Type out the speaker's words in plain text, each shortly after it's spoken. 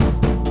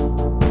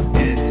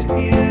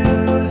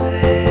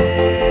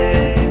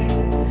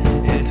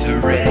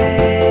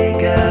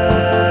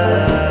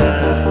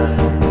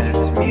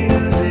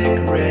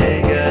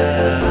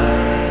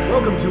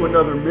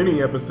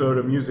episode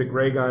of Music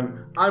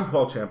Raygun. I'm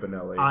Paul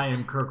Champanelli. I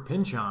am Kirk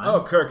Pinchon.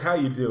 Oh, Kirk, how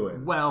you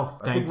doing? Well,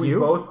 I think thank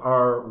you. we both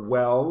are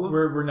well.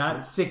 We're not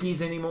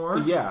sickies anymore.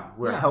 Yeah,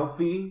 we're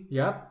healthy.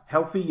 Yep.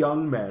 Healthy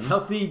young men.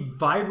 Healthy,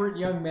 vibrant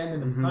young men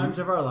in the primes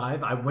of our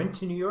life. I went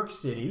to New York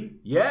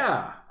City.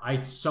 Yeah. I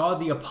saw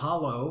the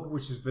Apollo,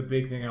 which is the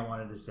big thing I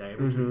wanted to say,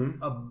 which was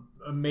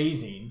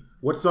amazing.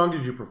 What song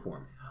did you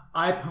perform?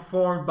 I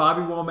performed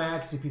Bobby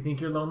Womack's If You Think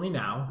You're Lonely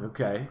Now.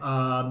 Okay.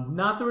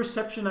 Not the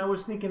reception I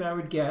was thinking I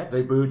would get.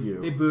 They booed you.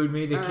 They booed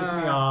me. They kicked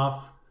me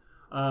off.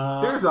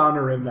 There's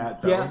honor in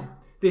that, though. Yeah.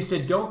 They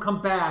said, don't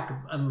come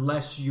back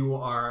unless you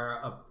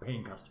are a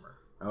paying customer.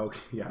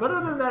 Okay, yeah. But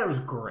other than that, it was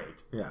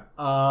great. Yeah.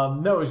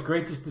 No, it was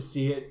great just to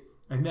see it.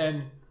 And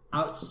then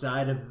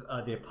outside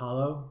of the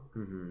Apollo,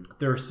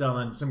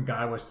 some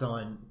guy was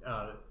selling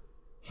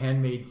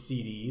handmade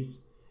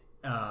CDs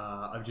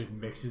of just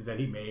mixes that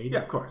he made. Yeah,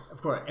 of course.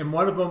 Of course. And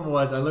one of them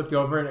was, I looked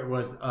over and it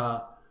was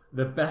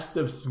the Best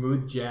of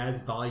Smooth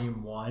Jazz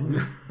Volume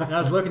 1. And I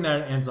was looking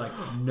at it and it's like,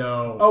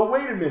 no. Oh,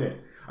 wait a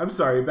minute. I'm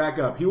sorry, back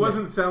up. He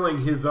wasn't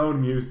selling his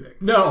own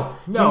music. No.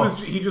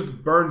 He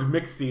just burned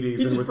mixed CDs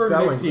and was selling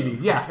burned mixed CDs,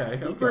 them. yeah.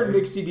 Okay. He burned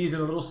mixed CDs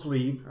in a little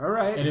sleeve. All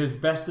right. And it was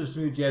Best of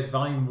Smooth Jazz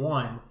Volume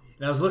 1.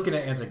 And I was looking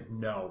at it and I was like,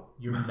 no,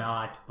 you're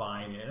not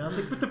buying it. And I was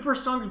like, but the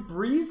first song's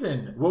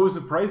breezing. What was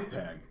the price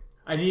tag?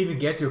 I didn't even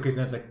get to it because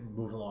I was like,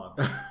 move along.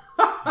 And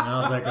I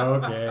was like,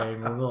 okay,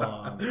 move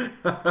along.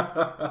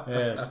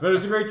 Yes. But it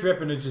was a great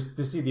trip, and it's just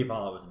to see the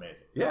Apollo was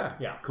amazing. Yeah.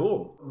 Yeah.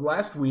 Cool.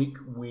 Last week,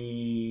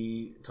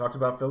 we talked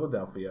about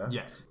Philadelphia.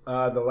 Yes.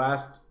 The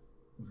last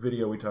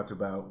video we talked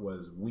about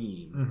was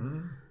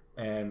Ween.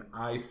 And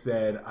I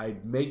said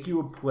I'd make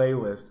you a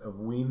playlist of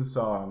Ween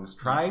songs,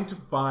 trying to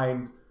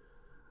find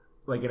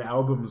like an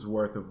album's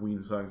worth of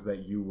Ween songs that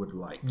you would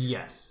like.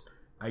 Yes.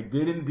 I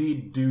did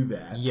indeed do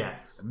that.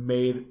 Yes.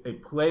 Made a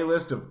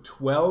playlist of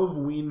 12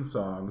 Ween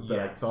songs that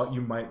I thought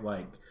you might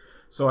like.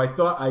 So I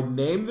thought I'd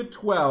name the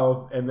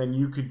 12 and then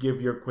you could give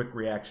your quick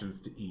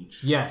reactions to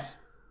each.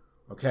 Yes.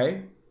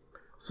 Okay?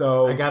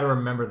 So I got to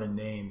remember the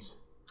names.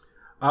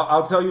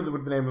 I'll tell you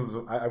what the name was.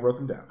 I wrote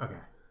them down. Okay.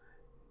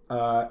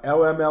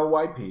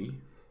 LMLYP.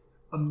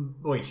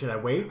 Wait, should I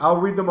wait?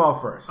 I'll read them all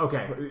first.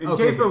 Okay. In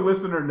case a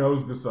listener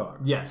knows the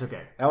song. Yes,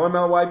 okay.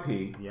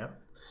 LMLYP.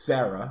 Yep.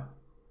 Sarah.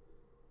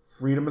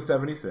 Freedom of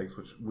 76,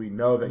 which we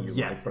know that you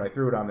like, but I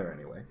threw it on there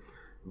anyway.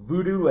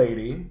 Voodoo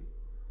Lady.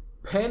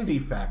 Pandy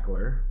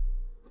Fackler.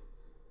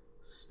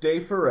 Stay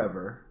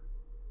Forever.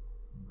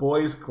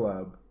 Boys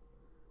Club.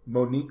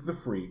 Monique the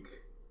Freak.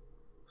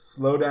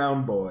 Slow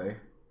Down Boy.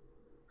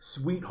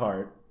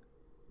 Sweetheart.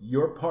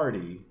 Your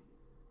Party.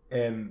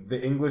 And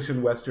The English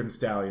and Western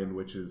Stallion,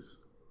 which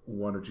is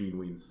one of Gene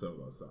Ween's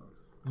solo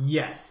songs.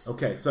 Yes.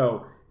 Okay,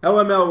 so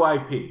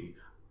LMLYP.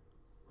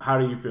 How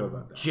do you feel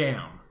about that?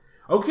 Jam.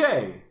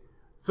 Okay.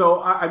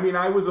 So, I mean,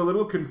 I was a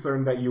little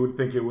concerned that you would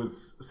think it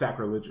was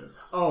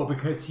sacrilegious. Oh,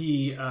 because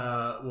he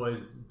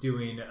was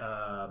doing...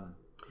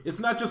 It's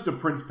not just a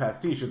Prince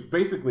pastiche. It's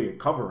basically a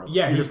cover of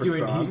yeah, two he's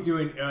different songs. He's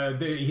doing...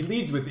 he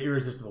leads with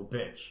Irresistible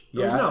Bitch.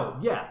 Yeah. No,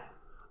 yeah.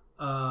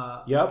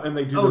 Yep, and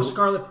they do...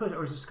 Scarlet Pussy.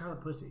 Or is it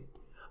Scarlet Pussy?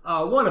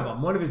 One of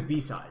them. One of his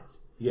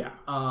B-sides. Yeah.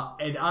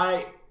 And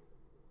I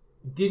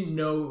didn't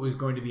know it was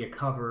going to be a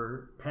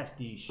cover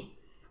pastiche.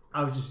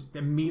 I was just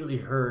immediately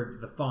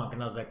heard the funk,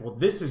 and I was like, well,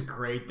 this is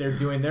great. They're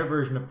doing their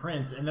version of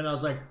Prince. And then I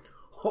was like,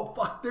 oh,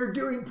 fuck, they're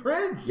doing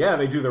Prince. Yeah,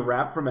 they do the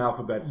rap from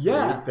Alphabet Street.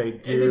 Yeah. They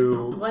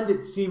do... And they blend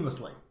it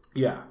seamlessly.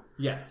 Yeah.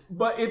 Yes.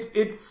 But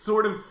it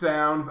sort of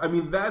sounds... I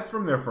mean, that's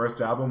from their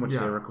first album, which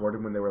they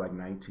recorded when they were like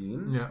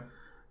 19. Yeah.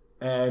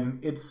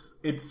 And it's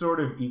sort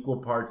of equal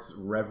parts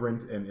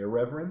reverent and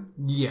irreverent.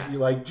 Yes.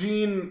 Like,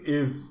 Gene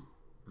is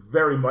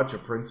very much a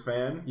Prince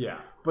fan. Yeah.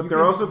 But there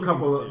are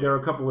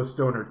a couple of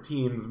stoner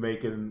teens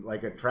making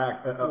like a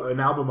track,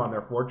 an album on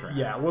their 4-track.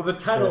 Yeah, well, the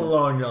title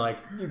alone, you're like,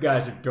 you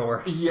guys are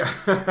dorks. Yeah.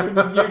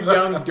 You're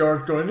young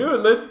dork going, ooh,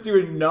 let's do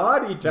a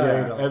naughty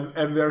title. Yeah,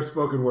 and their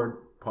spoken word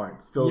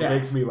part still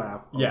makes me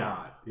laugh a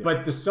lot. Yeah.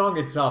 But the song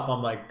itself,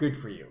 I'm like, good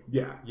for you.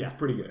 Yeah, it's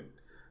pretty good.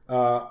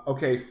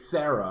 Okay,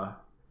 Sarah,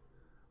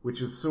 which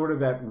is sort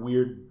of that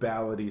weird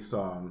ballady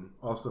song,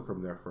 also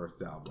from their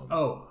first album.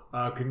 Oh,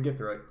 couldn't get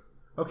through it.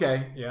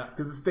 Okay. Yeah.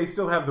 Because they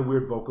still have the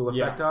weird vocal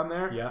effect on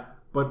there. Yeah.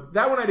 But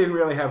that one I didn't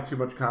really have too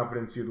much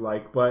confidence you'd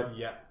like. But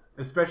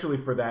especially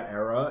for that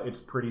era, it's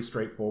pretty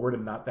straightforward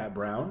and not that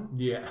brown.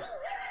 Yeah.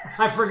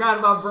 I forgot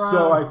about brown.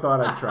 So I thought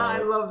I'd try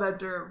it. I love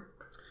that term.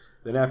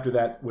 Then after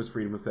that was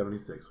Freedom of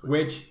 76.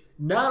 Which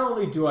not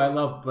only do I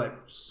love,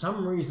 but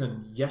some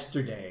reason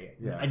yesterday,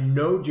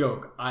 no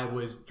joke, I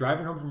was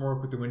driving home from work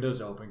with the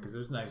windows open because it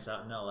was nice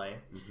out in LA.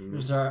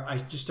 And so I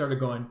just started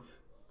going,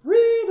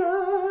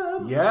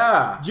 freedom.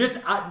 Yeah.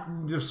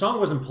 The song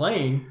wasn't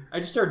playing. I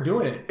just started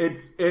doing it.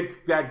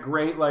 It's that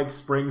great like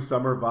spring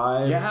summer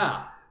vibe.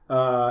 Yeah.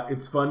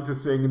 It's fun to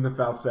sing in the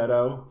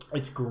falsetto.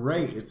 It's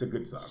great. It's a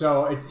good song.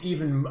 So it's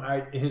even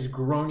it has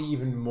grown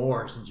even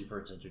more since you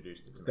first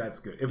introduced it to me. That's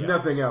good. If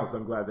nothing else,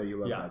 I'm glad that you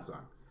love that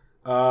song.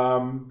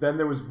 Then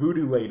there was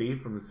Voodoo Lady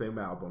from the same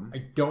album.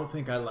 I don't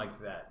think I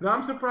liked that. No,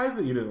 I'm surprised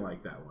that you didn't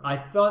like that one. I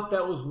thought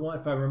that was one,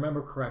 if I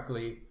remember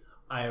correctly,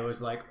 I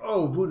was like,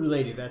 oh, Voodoo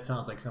Lady, that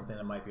sounds like something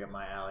that might be up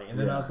my alley. And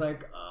then I was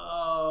like,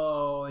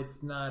 oh,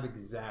 it's not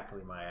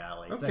exactly my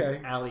alley. It's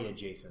like alley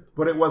adjacent.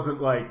 But it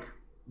wasn't like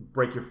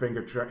break your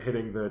finger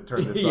hitting the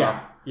turn this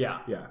off. Yeah.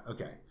 Yeah,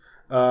 okay.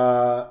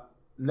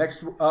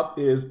 Next up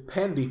is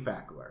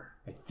Pandyfackler.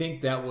 I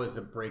think that was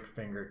a break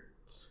finger,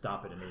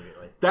 stop it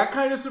immediately. That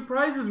kind of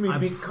surprises me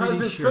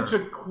because it's such a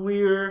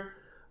clear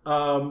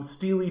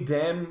Steely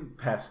Dan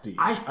pastiche.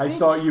 I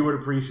thought you would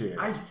appreciate it.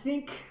 I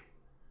think...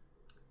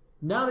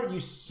 Now that you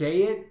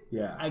say it,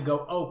 I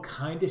go, oh,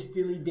 kind of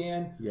Steely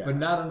Dan, but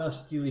not enough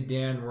Steely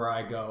Dan where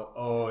I go,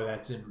 oh,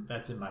 that's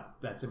in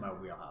my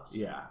wheelhouse.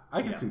 Yeah,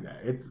 I can see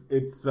that.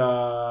 It's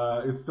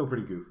still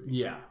pretty goofy.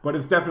 Yeah, but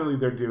it's definitely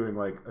they're doing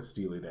like a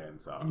Steely Dan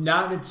song.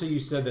 Not until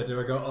you said that,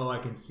 I go, oh, I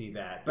can see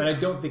that, but I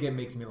don't think it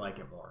makes me like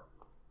it more.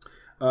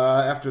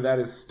 After that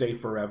is Stay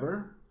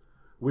Forever,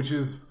 which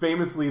is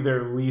famously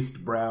their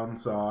least Brown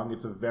song.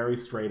 It's a very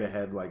straight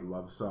ahead like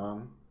love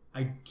song.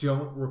 I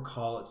don't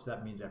recall it, so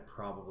that means I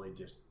probably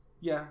just...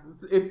 Yeah,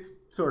 it's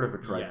sort of a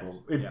trifle.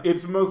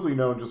 It's mostly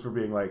known just for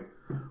being like,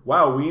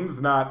 wow,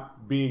 Ween's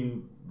not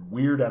being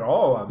weird at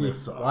all on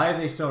this song. Why are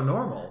they so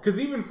normal? Because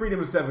even Freedom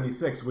of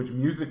 76, which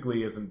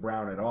musically isn't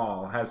Brown at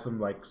all, has some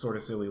like sort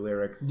of silly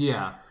lyrics.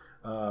 Yeah.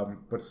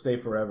 But Stay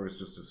Forever is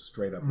just a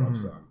straight up love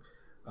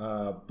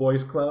song.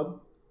 Boys Club.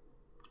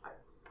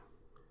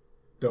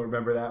 Don't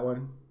remember that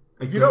one?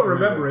 If you don't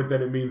remember it,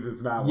 then it means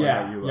it's not one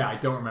that you love. Yeah, I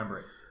don't remember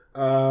it.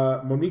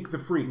 Monique the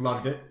Freak.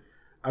 Loved it.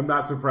 I'm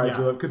not surprised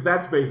you love it, because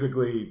that's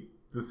basically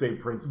the same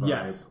Prince vibe.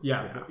 Yes,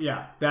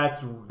 yeah.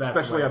 That's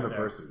especially on the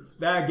verses.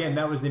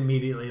 That was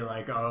immediately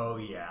like, oh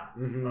yeah,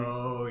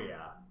 oh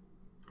yeah.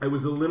 I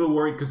was a little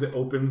worried because it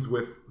opens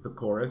with the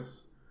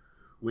chorus,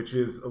 which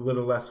is a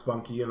little less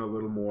funky and a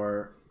little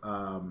more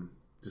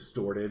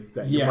distorted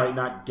that you might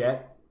not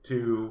get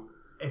to.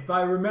 If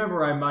I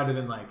remember, I might have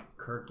been like,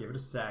 Kirk, give it a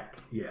sec.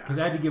 Yeah. Because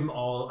I had to give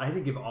all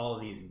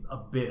of these a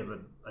bit of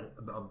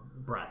a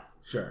breath.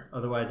 Sure.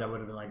 Otherwise, I would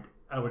have been like,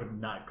 I would have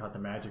not caught the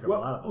magic of a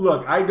lot of them.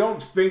 Look, I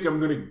don't think I'm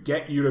going to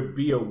get you to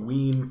be a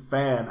Ween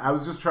fan. I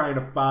was just trying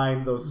to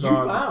find those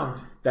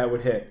songs that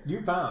would hit. You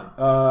found.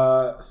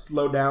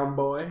 Slow Down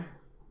Boy.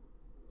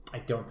 I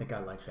don't think I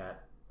like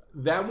that.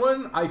 That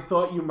one I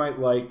thought you might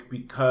like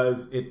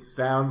because it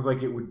sounds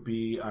like it would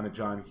be on a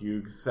John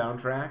Hughes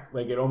soundtrack.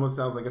 Like it almost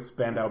sounds like a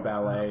Spandau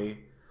Ballet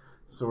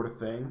sort of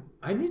thing.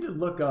 I need to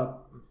look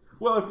up.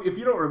 Well, if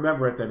you don't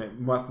remember it, then it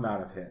must not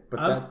have hit. But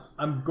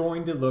I'm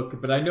going to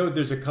look, but I know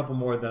there's a couple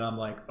more that I'm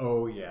like,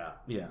 oh yeah.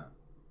 Yeah.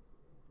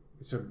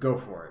 So go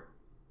for it.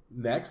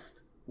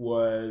 Next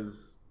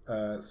was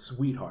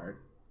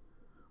Sweetheart.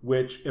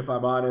 Which, if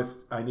I'm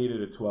honest, I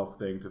needed a 12th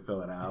thing to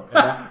fill it out.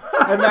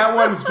 And that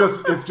one's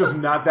it's just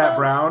not that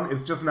brown.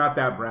 It's just not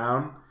that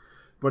brown.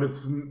 But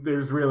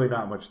there's really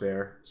not much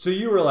there. So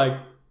you were like,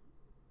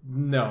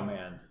 no,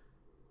 man.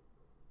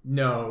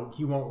 No,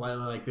 he won't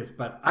like this,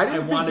 but I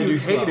didn't think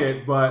you'd hate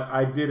it, but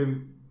I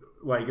didn't,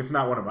 like, it's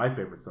not one of my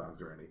favorite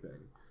songs or anything.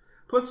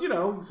 Plus,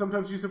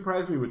 sometimes you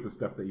surprise me with the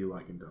stuff that you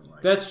like and don't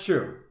like. That's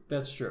true.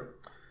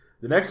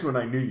 The next one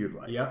I knew you'd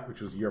like,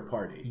 which was Your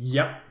Party.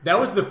 Yep. That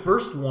was the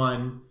first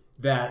one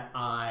that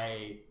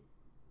I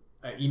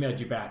emailed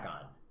you back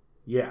on.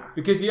 Yeah.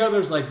 Because the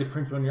others, like the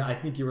Prince one, I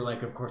think you were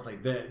like, of course,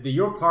 like the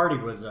Your Party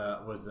was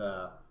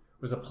a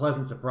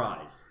pleasant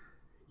surprise.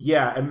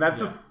 Yeah, and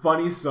that's a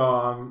funny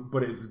song,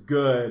 but it's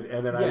good.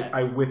 And then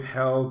I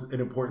withheld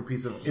an important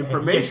piece of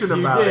information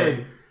about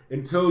it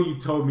until you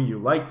told me you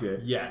liked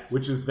it. Yes.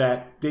 Which is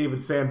that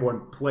David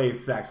Sanborn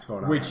plays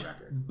saxophone on that record.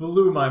 Which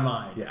blew my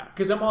mind. Yeah.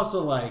 Because I'm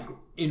also like,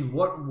 in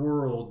what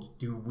world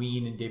do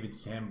Ween and David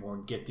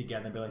Sanborn get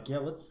together and be like, yeah,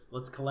 let's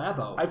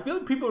collabo? I feel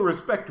like people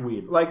respect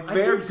Ween. Like,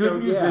 they're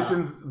good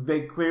musicians. Yeah.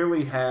 They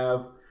clearly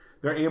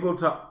they're able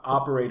to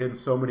operate in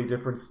so many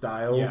different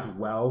styles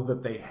well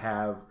that they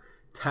have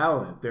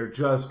talent. They're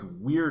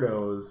just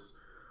weirdos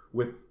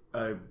with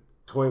a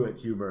toilet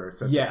humor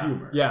sense of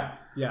humor. Yeah.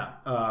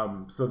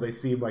 So they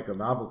seem like a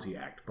novelty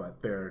act,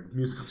 but they're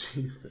musical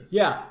geniuses.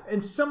 Yeah,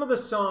 and some of the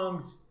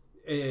songs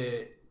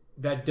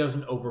that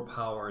doesn't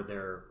overpower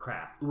their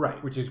craft,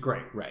 right? Which is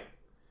great, right?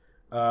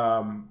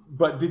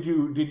 But did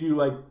you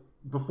like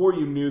before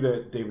you knew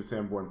that David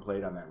Sanborn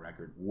played on that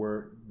record?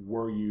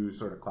 Were you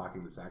sort of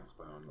clocking the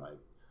saxophone like,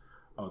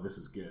 oh, this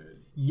is good?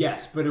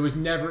 Yes, but it was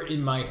never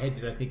in my head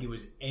that I think it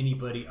was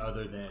anybody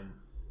other than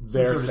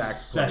their sort of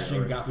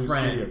session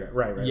friend.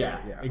 Right. Yeah,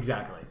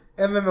 exactly.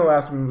 And then the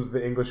last one was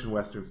the English and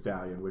Western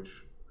Stallion, which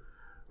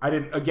I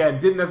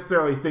didn't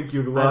necessarily think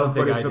you'd love,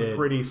 but it's a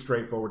pretty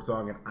straightforward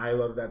song, and I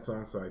love that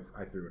song, so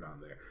I threw it on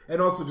there.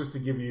 And also just to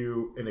give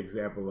you an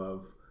example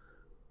of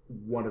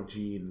one of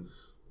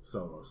Gene's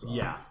solo songs.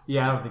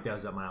 Yeah, I don't think that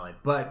was up my alley.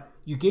 But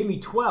you gave me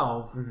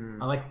 12.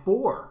 I like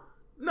 4.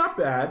 Not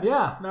bad.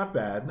 Yeah. Not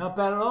bad. Not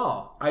bad at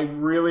all. I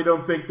really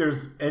don't think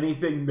there's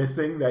anything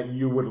missing that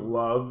you would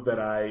love that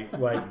I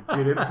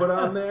didn't put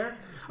on there.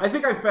 I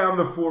think I found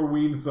the 4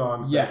 Ween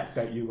songs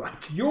that you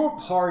like. Your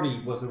Party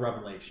was a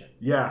revelation.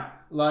 Yeah.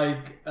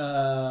 Like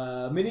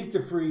Monique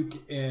the Freak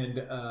and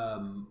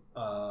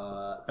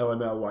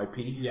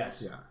LMLYP.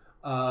 Yes. Yeah.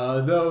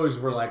 Those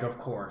were like, of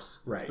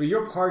course. Right. But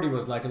Your Party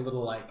was like a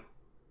little like,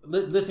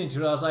 listening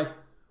to it, I was like,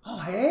 oh,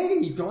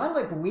 hey, do I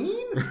like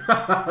Ween?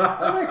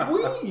 I like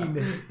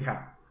Ween.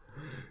 Yeah.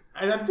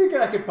 And I'm thinking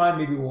I could find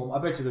maybe one. I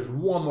bet you there's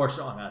one more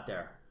song out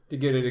there to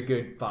get it a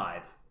good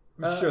 5.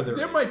 I'm sure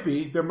there might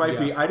be. There might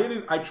be.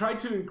 I tried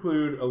to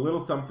include a little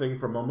something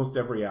from almost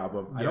every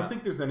album. I don't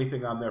think there's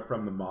anything on there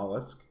from the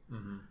Mollusk.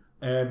 Mm-hmm.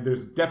 And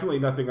there's definitely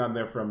nothing on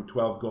there from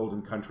 12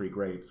 Golden Country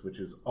Greats, which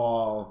is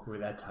all... With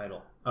that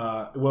title.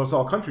 It's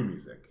all country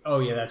music. Oh,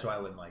 yeah, that's why I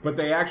wouldn't like it. But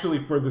they actually,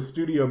 for the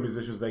studio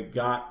musicians, they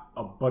got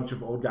a bunch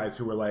of old guys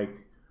who were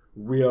like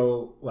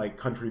real like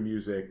country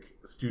music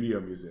studio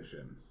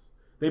musicians.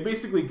 They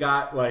basically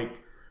got like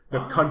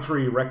the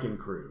country wrecking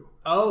crew.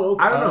 Oh,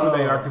 okay. I don't know who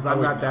they are because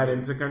I'm not that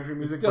into country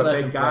music, but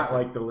they got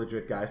like the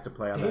legit guys to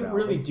play on that album. They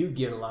really do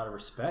get a lot of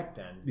respect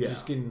then. Yeah.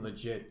 Just getting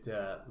legit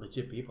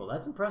people.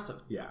 That's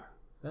impressive. Yeah.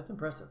 That's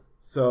impressive.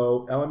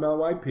 So,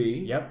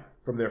 LMLYP. Yep.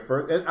 From their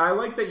first... And I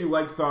like that you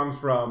like songs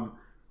from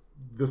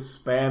the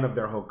span of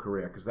their whole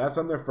career, because that's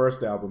on their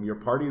first album. Your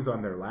Party's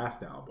on their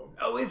last album.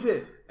 Oh, is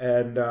it?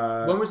 And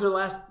when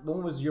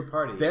was Your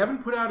Party? They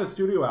haven't put out a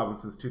studio album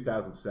since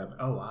 2007.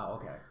 Oh,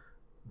 wow, okay.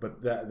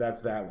 But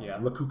that's that one. Yeah.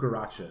 La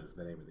Cucaracha is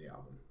the name of the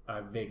album.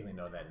 I vaguely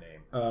know that name.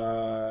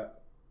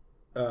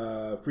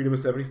 Freedom of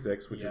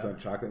 76, which is on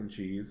Chocolate and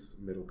Cheese,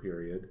 middle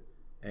period.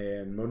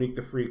 And Monique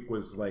the Freak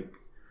was like...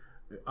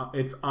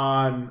 it's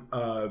on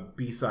a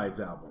B-Sides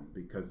album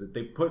because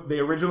they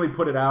originally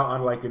put it out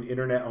on like an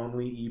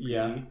internet-only EP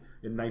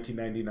in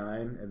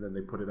 1999, and then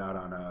they put it out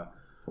on a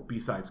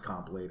B-Sides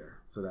comp later.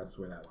 So that's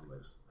where that one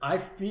lives. I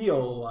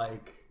feel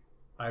like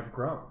I've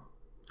grown.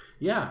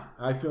 Yeah,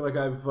 I feel like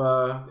I've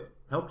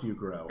helped you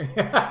grow.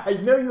 I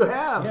know you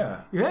have.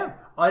 Yeah. You have.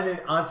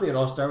 Honestly, it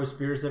all started with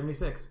Spirit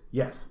 76.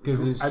 Yes.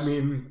 Because it's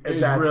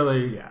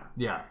really...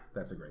 Yeah.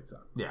 That's a great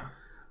song. Yeah.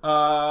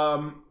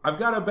 I've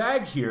got a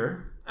bag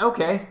here.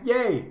 Okay.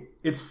 Yay.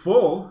 It's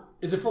full.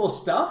 Is it full of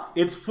stuff?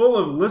 It's full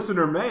of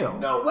listener mail.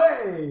 No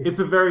way. It's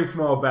a very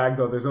small bag,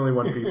 though. There's only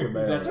one piece of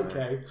mail. That's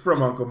okay. It's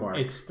from Uncle Mark.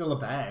 It's still a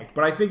bag.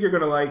 But I think you're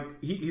going to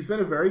like... He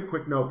sent a very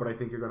quick note, but I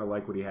think you're going to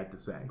like what he had to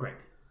say.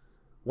 Great.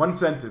 One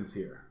sentence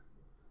here.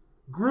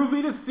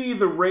 Groovy to see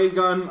the ray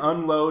gun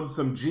unload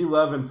some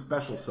G-Love and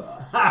special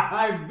sauce.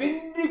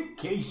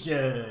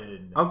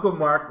 Vindication. Uncle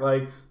Mark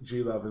likes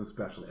G-Love and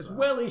special sauce.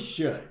 Well, he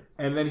should.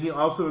 And then he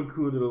also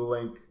included a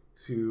link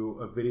to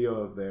a video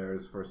of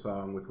theirs for a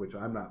song with which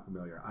I'm not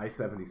familiar,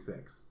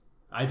 I-76.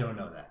 I don't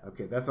know that.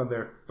 Okay, that's on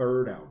their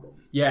third album.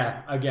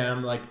 Yeah, again,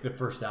 I'm like the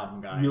first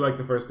album guy. You like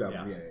the first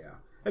album? Yeah. Yeah.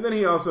 And then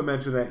he also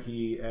mentioned that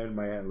he and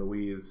my Aunt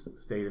Louise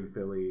stayed in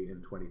Philly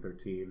in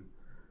 2013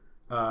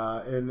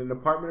 in an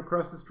apartment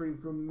across the street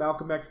from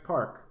Malcolm X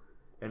Park.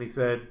 And he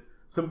said,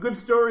 some good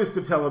stories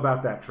to tell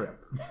about that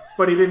trip.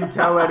 But he didn't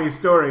tell any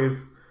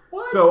stories.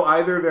 What? So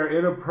either they're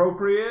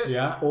inappropriate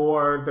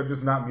or they're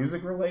just not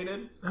music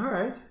related. All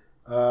right.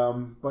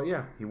 But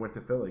yeah, he went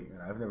to Philly,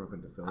 and I've never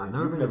been to Philly. I've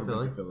never been to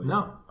Philly.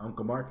 No.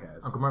 Uncle Mark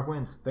has. Uncle Mark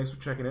wins. Thanks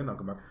for checking in,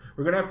 Uncle Mark.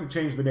 We're going to have to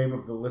change the name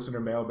of the listener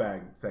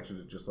mailbag section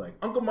to just like,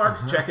 Uncle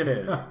Mark's checking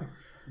in.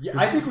 Yeah,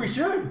 I think we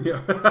should.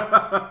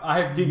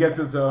 Yeah. He gets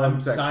his own I'm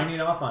section. signing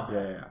off on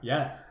that.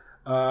 Yeah. Yes.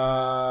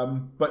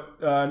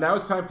 But now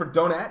it's time for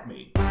Don't At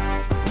Me.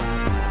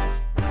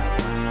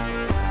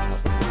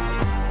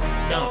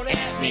 Don't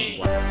at me.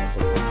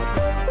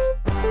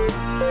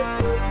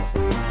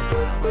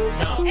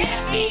 Don't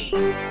at me.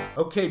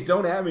 Okay,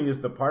 Don't At Me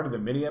is the part of the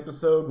mini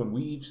episode when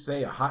we each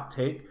say a hot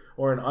take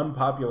or an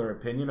unpopular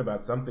opinion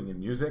about something in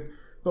music,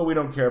 but we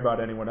don't care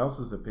about anyone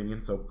else's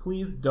opinion, so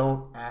please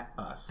don't at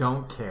us.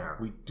 Don't care.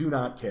 We do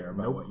not care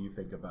about what you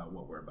think about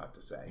what we're about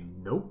to say.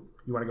 Nope.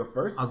 You want to go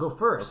first? I'll go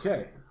first.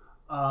 Okay.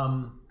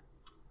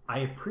 I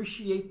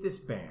appreciate this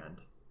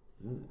band.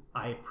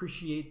 I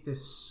appreciate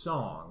this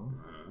song.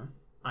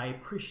 I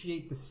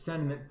appreciate the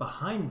sentiment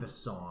behind the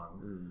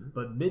song.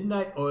 But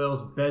Midnight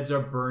Oil's Beds Are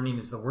Burning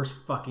is the worst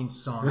fucking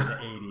song of the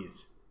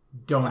 80s.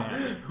 Don't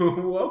at me.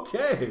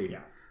 Okay.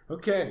 Yeah.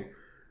 Okay.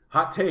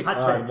 Hot take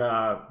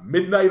on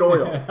Midnight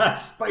Oil.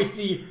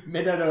 Spicy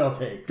Midnight Oil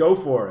take. Go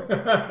for it.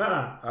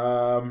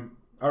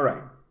 All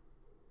right.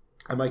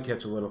 I might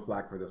catch a little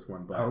flack for this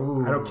one, but I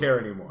don't care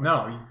anymore.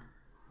 No,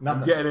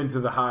 nothing. I'm getting into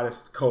the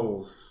hottest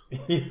coals.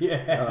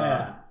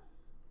 Yeah.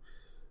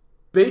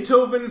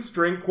 Beethoven's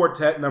String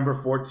Quartet number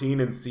 14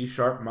 in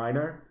C-sharp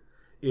minor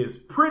is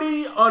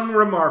pretty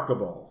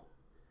unremarkable.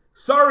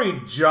 Sorry,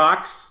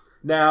 jocks.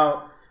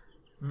 Now,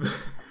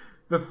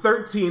 the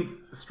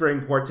 13th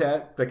string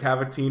quartet, the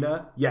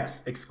Cavatina,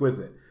 yes,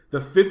 exquisite. The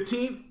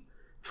 15th,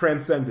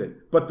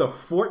 transcendent. But the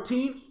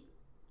 14th,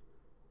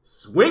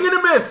 swing and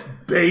a miss,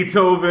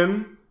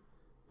 Beethoven.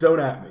 Don't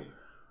at me.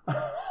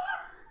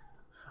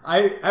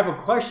 I have a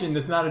question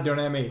that's not a don't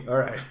at me. All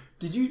right.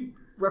 Did you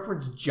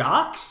reference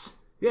jocks?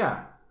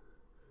 Yeah.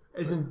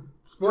 As in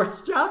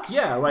Sports jocks?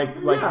 Yeah, like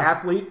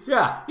athletes.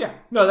 Yeah. Yeah.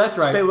 No, that's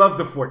right. They love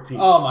the 14.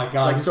 Oh my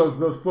god. Like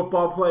those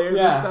football players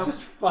yeah, and stuff.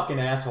 such fucking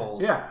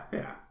assholes. Yeah.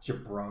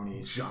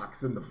 Jabronis.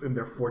 Jocks in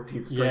their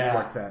 14th string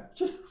quartet.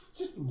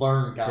 Just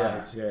learn,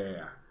 guys.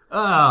 Yeah.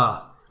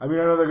 I mean,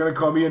 I know they're going to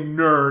call me a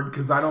nerd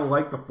because I don't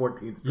like the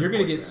 14th string You're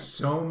going to quartet. get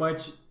so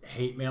much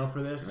hate mail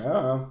for this.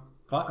 Yeah.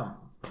 Fuck them.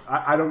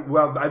 I don't.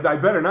 Well, I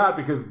better not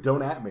because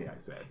don't at me. I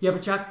said. Yeah,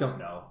 but jocks don't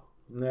know.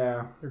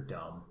 Yeah, they're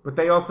dumb. But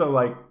they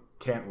also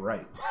can't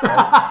write.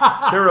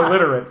 Right? They're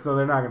illiterate, so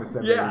they're not going to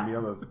send me an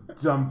email. Those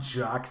dumb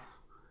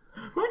jocks.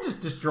 We're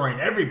just destroying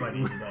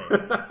everybody today.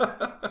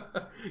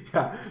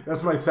 Yeah,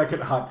 that's my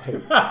second hot take.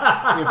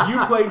 If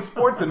you played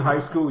sports in high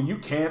school, you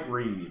can't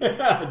read.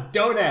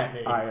 Don't at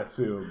me. I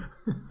assume.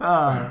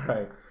 All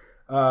right.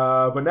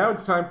 But now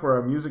it's time for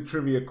our music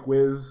trivia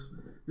quiz.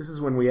 This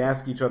is when we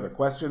ask each other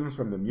questions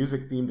from the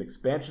music-themed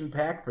expansion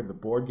pack for the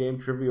board game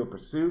Trivial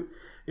Pursuit.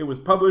 It was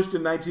published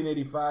in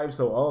 1985,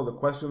 so all of the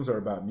questions are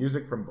about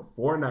music from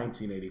before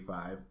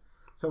 1985.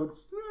 So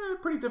it's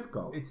pretty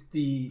difficult. It's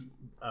the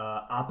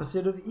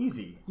opposite of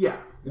easy. Yeah,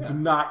 it's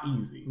not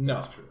easy. No.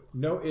 That's true.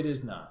 No, it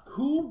is not.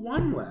 Who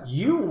won last time?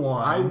 You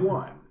won. I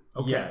won.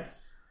 Okay.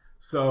 Yes.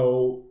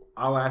 So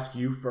I'll ask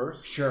you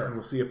first. Sure. And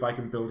we'll see if I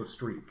can build a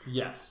streak.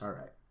 Yes. All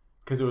right.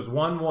 Because it was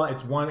 1-1.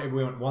 It's one. It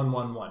went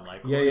 1-1-1.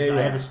 Like Yeah.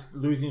 I had a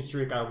losing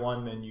streak. I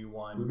won. Then you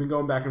won. We've been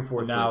going back and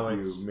forth now for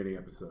a few mini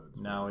episodes.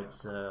 Now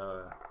it's.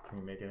 Can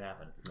we make it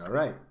happen? All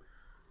right.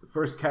 The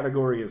first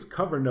category is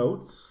cover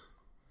notes.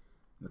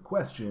 The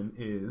question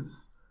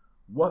is,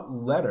 what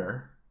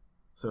letter?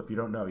 So if you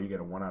don't know, you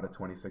get a 1 out of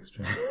 26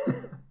 chance.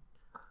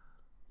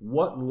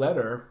 What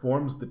letter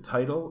forms the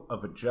title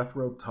of a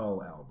Jethro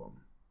Tull album?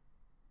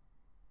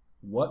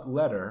 What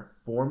letter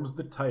forms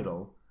the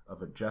title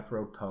of a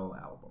Jethro Tull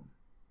album?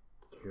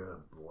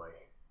 Good boy.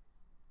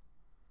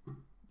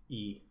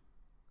 E.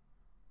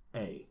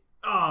 A.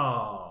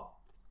 Oh.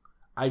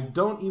 I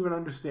don't even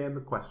understand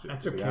the question.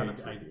 That's to be okay.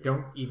 honest I with you.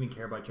 don't even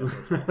care about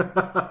Jethro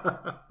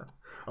Tull.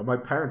 Oh, my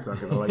parents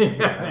aren't going to like to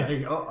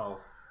hear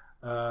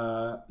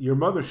that. Your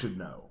mother should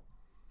know.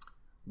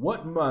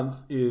 What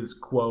month is,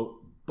 quote,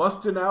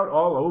 bustin' out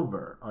all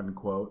over,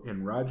 unquote,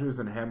 in Rodgers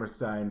and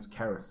Hammerstein's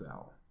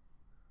Carousel?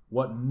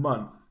 What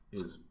month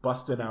is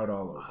bustin' out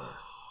all over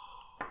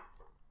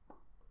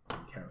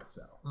in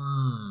Carousel?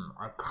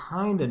 I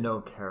kind of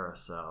know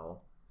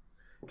Carousel.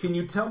 Can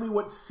you tell me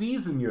what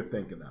season you're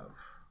thinking of?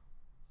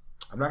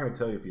 I'm not going to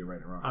tell you if you're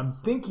right or wrong. I'm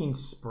thinking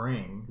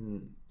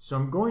spring, so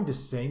I'm going to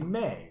say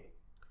May.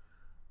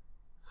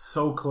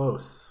 So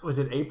close. Was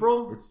it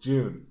April? It's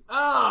June.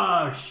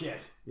 Oh,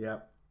 shit.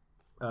 Yep.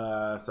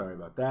 Sorry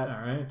about that.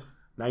 All right.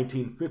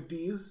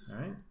 1950s.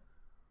 All right.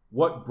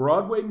 What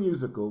Broadway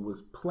musical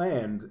was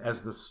planned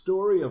as the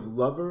story of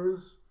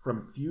lovers from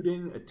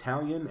feuding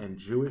Italian and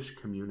Jewish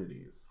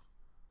communities?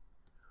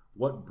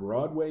 What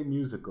Broadway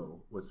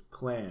musical was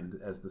planned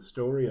as the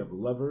story of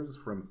lovers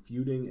from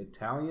feuding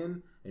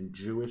Italian and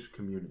Jewish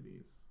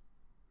communities?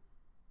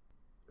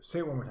 Say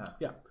it one more time.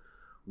 Yeah.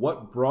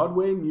 What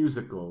Broadway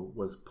musical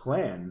was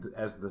planned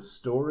as the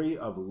story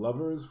of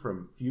lovers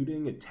from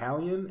feuding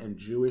Italian and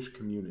Jewish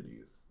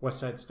communities? West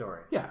Side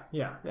Story. Yeah.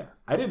 Yeah.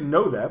 I didn't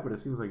know that, but it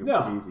seems like a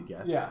pretty easy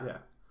guess. Yeah.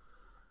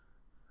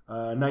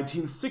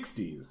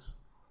 1960s.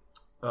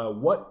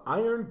 What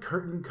Iron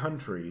Curtain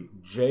country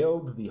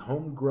jailed the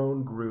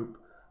homegrown group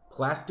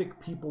Plastic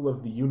People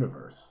of the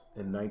Universe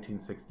in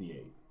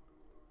 1968?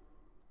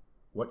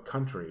 What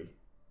country?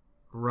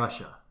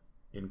 Russia.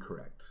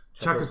 Incorrect.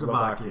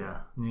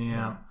 Czechoslovakia.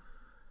 Yeah.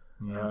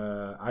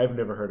 I've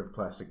never heard of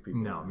Plastic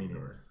People. No, me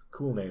neither.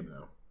 Cool name,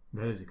 though.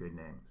 That is a good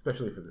name.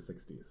 Especially for the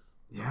 60s.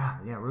 Yeah,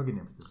 real good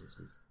name for the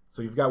 60s.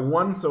 So you've got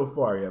one so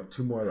far. You have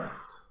 2 more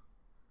left.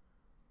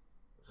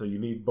 So you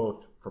need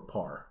both for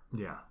par.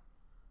 Yeah.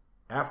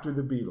 After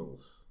the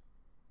Beatles.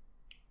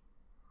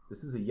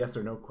 This is a yes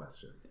or no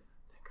question.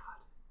 Thank God.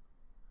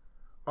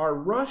 Are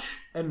Rush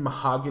and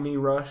Mahogany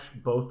Rush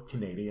both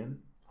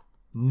Canadian?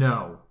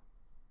 No.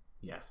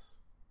 Yes.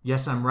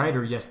 Yes, I'm right,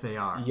 or yes, they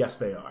are? Yes,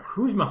 they are.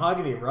 Who's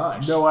Mahogany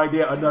Rush? No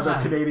idea. Another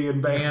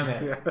Canadian damn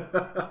band. it.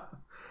 Yeah.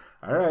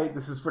 All right.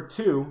 This is for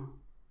 2.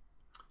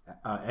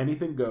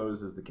 Anything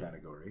goes is the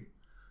category.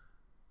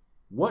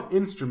 What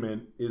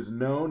instrument is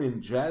known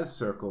in jazz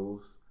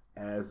circles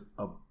as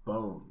a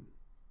bone?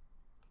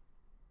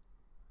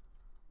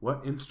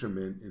 What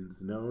instrument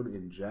is known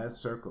in jazz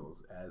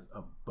circles as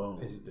a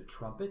bone? Is it the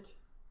trumpet?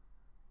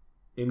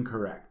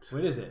 Incorrect.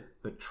 What is it?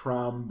 The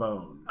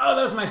trombone. Oh,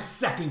 that was my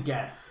second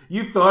guess.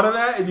 You thought of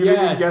that and you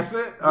didn't guess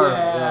it? All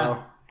right,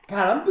 well.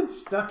 God, I've been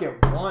stuck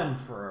at 1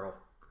 for a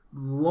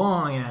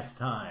long ass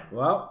time.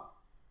 Well,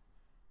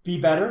 be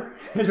better.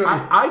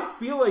 I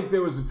feel like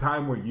there was a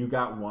time where you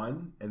got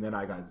 1 and then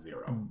I got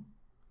 0.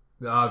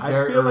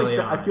 Very early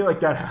on. I feel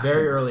like that happened.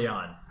 Very early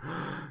on.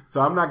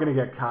 So I'm not going to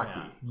get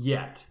cocky.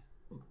 Yet.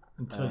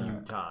 Until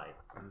you tie.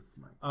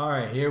 All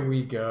right, here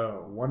we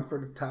go. 1 for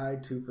the tie,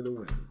 2 for the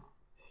win.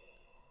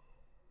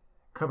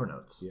 Cover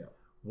notes. Yeah.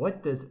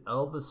 What does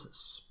Elvis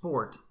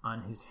sport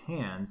on his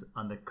hands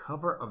on the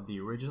cover of the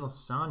original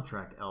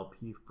soundtrack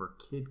LP for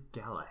Kid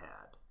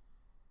Galahad?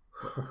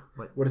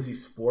 What does he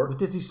sport? What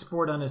does he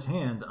sport on his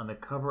hands on the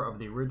cover of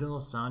the original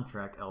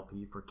soundtrack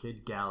LP for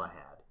Kid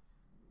Galahad?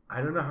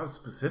 I don't know how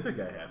specific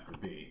I have to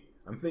be.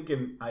 I'm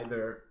thinking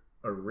either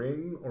a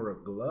ring or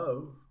a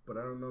glove, but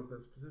I don't know if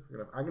that's specific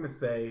enough. I'm going to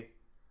say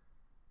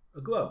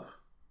a glove.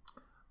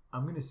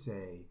 I'm going to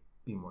say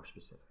be more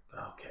specific.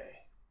 Okay.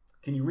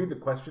 Can you read the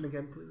question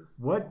again, please?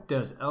 What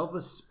does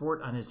Elvis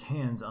sport on his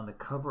hands on the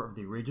cover of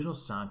the original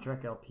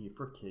soundtrack LP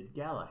for Kid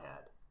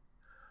Galahad?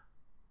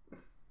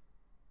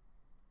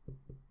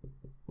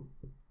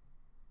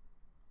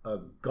 A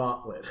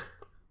gauntlet.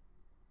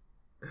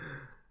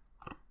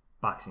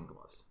 Boxing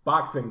gloves.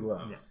 Boxing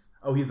gloves. Yes.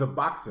 Oh, he's a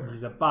boxer.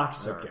 He's a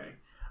boxer. Okay.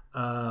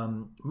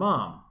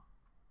 Mom,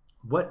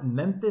 what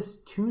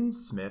Memphis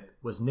tunesmith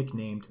was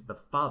nicknamed the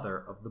father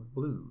of the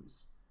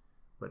blues?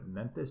 What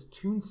Memphis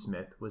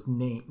tunesmith was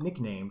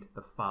nicknamed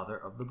the father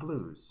of the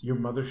blues? Your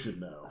mother should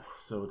know.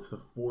 So it's the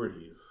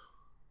 40s.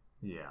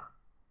 Yeah.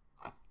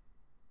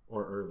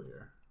 Or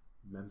earlier.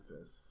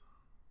 Memphis.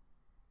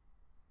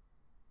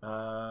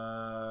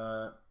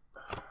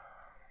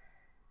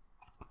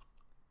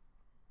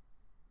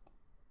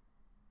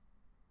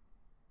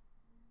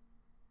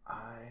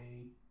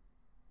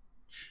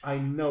 I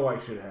know I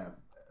should have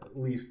at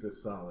least a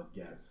solid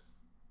guess.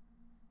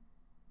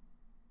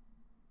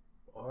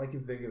 All I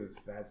can think of is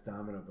Fats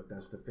Domino, but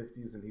that's the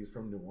 50s and he's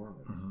from New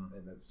Orleans. Mm-hmm.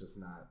 And that's just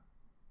not,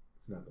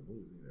 it's not the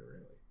blues either,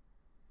 really.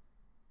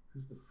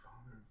 Who's the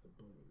father of the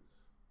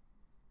blues?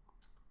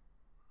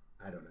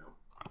 I don't know.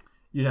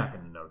 You're not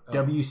going to know. Oh.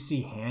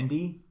 W.C.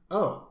 Handy?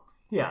 Oh.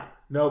 Yeah.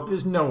 Nope.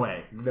 There's no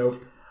way.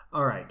 Nope.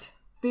 All right.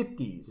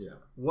 50s. Yeah.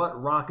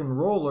 What rock and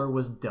roller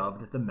was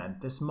dubbed the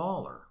Memphis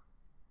Mauler?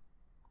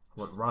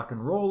 What rock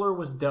and roller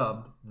was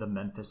dubbed the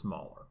Memphis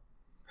Mauler?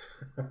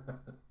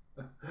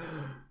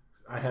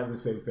 I have the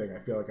same thing. I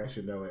feel like I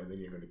should know it, and then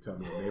you're going to tell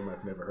me a name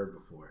I've never heard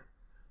before.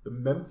 The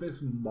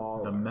Memphis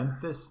Mauler. The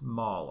Memphis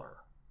Mauler.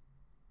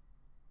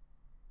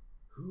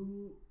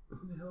 Who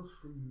the hell's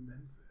from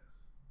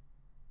Memphis?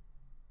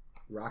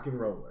 Rock and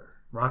roller.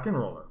 Rock and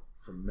roller.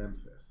 From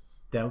Memphis.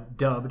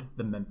 Dubbed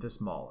the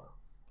Memphis Mauler.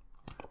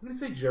 I'm going to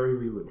say Jerry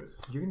Lee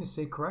Lewis. You're going to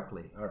say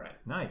correctly. All right.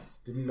 Nice.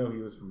 Didn't know he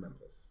was from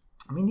Memphis.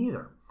 Me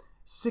neither.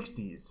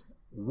 60s.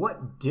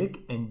 What Dick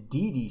and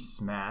Dee Dee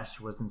smash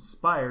was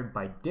inspired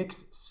by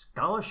Dick's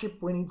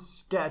scholarship-winning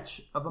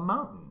sketch of a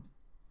mountain?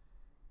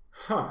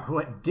 Huh.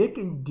 What Dick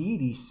and Dee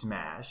Dee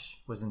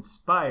smash was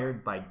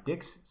inspired by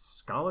Dick's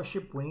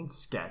scholarship-winning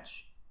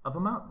sketch of a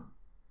mountain?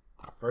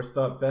 First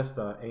thought, best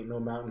thought, ain't no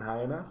mountain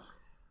high enough?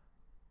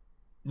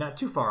 Not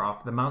too far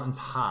off. The mountain's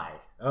high.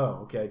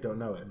 Oh, okay. I don't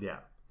know it. Yeah.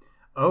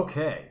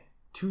 Okay.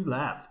 2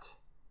 left.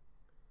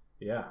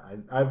 Yeah.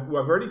 I've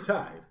already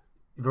tied.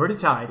 You've already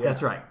tied. Yeah.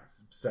 That's right.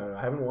 So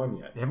I haven't won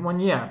yet. You haven't won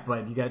yet,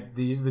 but you got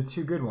these are the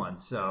 2 good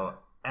ones. So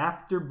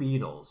after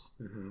Beatles,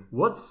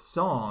 what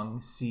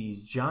song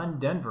sees John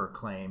Denver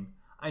claim,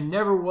 "I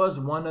never was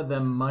one of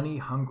them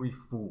money-hungry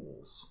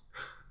fools"?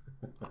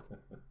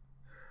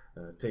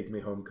 Take Me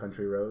Home,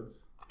 Country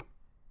Roads.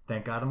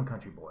 Thank God I'm a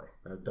country boy.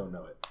 I don't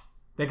know it.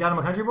 Thank God I'm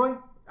a country boy?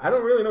 I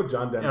don't really know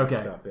John Denver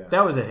stuff. Yeah.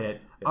 That was a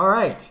hit. Yeah. All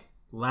right.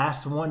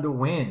 Last one to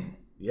win.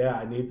 Yeah,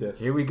 I need this.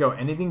 Here we go.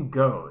 Anything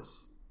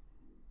goes.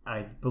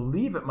 I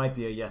believe it might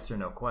be a yes or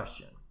no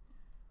question.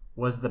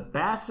 Was the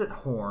basset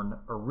horn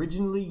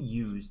originally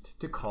used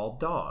to call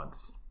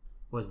dogs?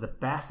 Was the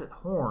basset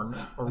horn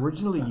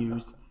originally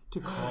used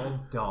to call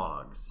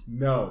dogs?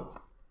 No.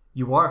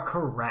 You are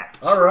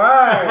correct. All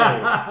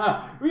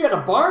right. We had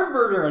a barn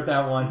burner at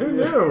that one. Who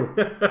knew?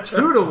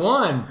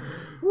 2-1.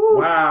 Woo.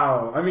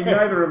 Wow. I mean,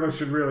 neither of us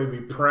should really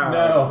be proud.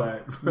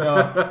 No.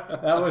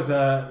 That was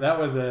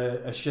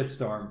a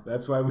shitstorm.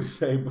 That's why we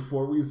say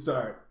before we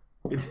start,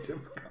 it's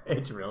difficult.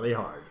 It's really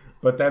hard.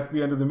 But that's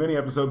the end of the mini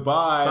episode.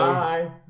 Bye. Bye.